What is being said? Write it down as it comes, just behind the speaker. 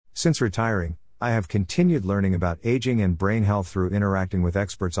Since retiring, I have continued learning about aging and brain health through interacting with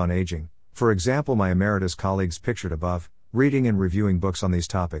experts on aging, for example my emeritus colleagues pictured above, reading and reviewing books on these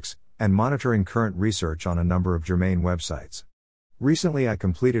topics, and monitoring current research on a number of germane websites. Recently I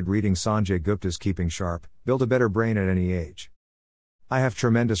completed reading Sanjay Gupta's Keeping Sharp, Build a Better Brain at Any Age. I have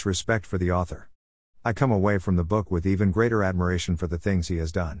tremendous respect for the author. I come away from the book with even greater admiration for the things he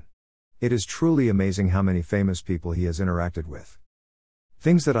has done. It is truly amazing how many famous people he has interacted with.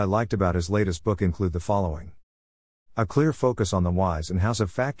 Things that I liked about his latest book include the following. A clear focus on the whys and hows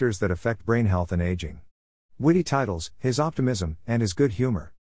of factors that affect brain health and aging. Witty titles, his optimism, and his good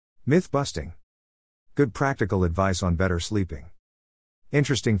humor. Myth-busting. Good practical advice on better sleeping.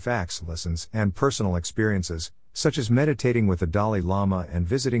 Interesting facts, lessons, and personal experiences, such as meditating with the Dalai Lama and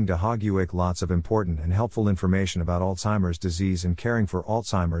visiting Dahaguik. Lots of important and helpful information about Alzheimer's disease and caring for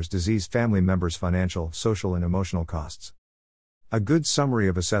Alzheimer's disease family members' financial, social and emotional costs. A good summary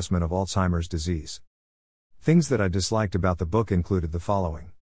of assessment of Alzheimer's disease. Things that I disliked about the book included the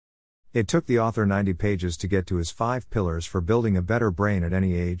following. It took the author 90 pages to get to his 5 pillars for building a better brain at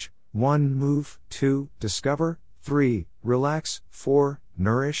any age. 1. Move. 2. Discover. 3. Relax. 4.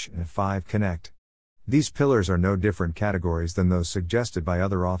 Nourish. And 5. Connect. These pillars are no different categories than those suggested by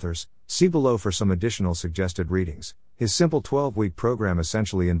other authors. See below for some additional suggested readings. His simple 12-week program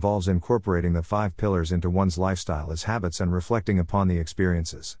essentially involves incorporating the 5 pillars into one's lifestyle as habits and reflecting upon the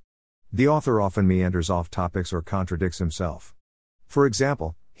experiences. The author often meanders off topics or contradicts himself. For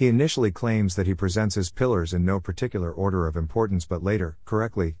example, he initially claims that he presents his pillars in no particular order of importance but later,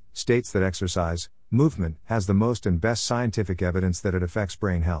 correctly, states that exercise, movement, has the most and best scientific evidence that it affects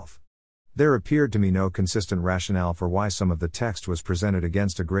brain health. There appeared to me no consistent rationale for why some of the text was presented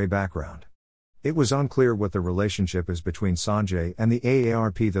against a gray background. It was unclear what the relationship is between Sanjay and the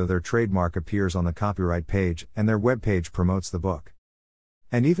AARP, though their trademark appears on the copyright page and their webpage promotes the book.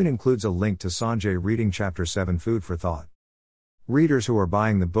 And even includes a link to Sanjay reading Chapter 7 Food for Thought. Readers who are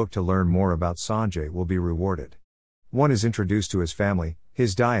buying the book to learn more about Sanjay will be rewarded. One is introduced to his family,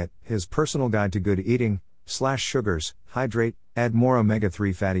 his diet, his personal guide to good eating, /sugars, hydrate, add more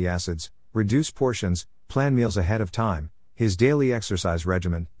omega-3 fatty acids, reduce portions, plan meals ahead of time, his daily exercise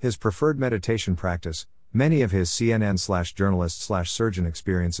regimen, his preferred meditation practice, many of his CNN/journalist/surgeon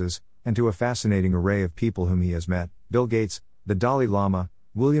experiences, and to a fascinating array of people whom he has met, Bill Gates, the Dalai Lama,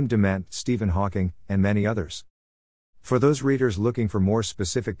 William Dement, Stephen Hawking, and many others. For those readers looking for more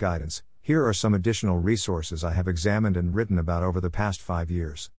specific guidance, here are some additional resources I have examined and written about over the past 5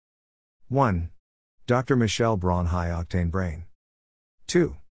 years. 1. Dr. Michelle Braun High Octane Brain.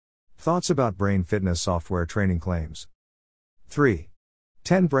 2. Thoughts about brain fitness software training claims. 3.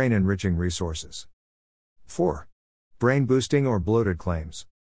 10 brain enriching resources. 4. Brain boosting or bloated claims.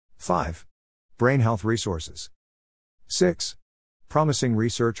 5. Brain health resources. 6. Promising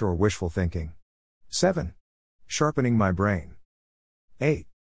research or wishful thinking. 7. Sharpening my brain. 8.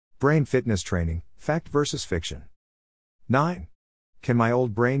 Brain fitness training, fact versus fiction. 9. Can my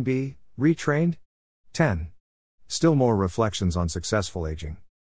old brain be retrained? 10. Still more reflections on successful aging.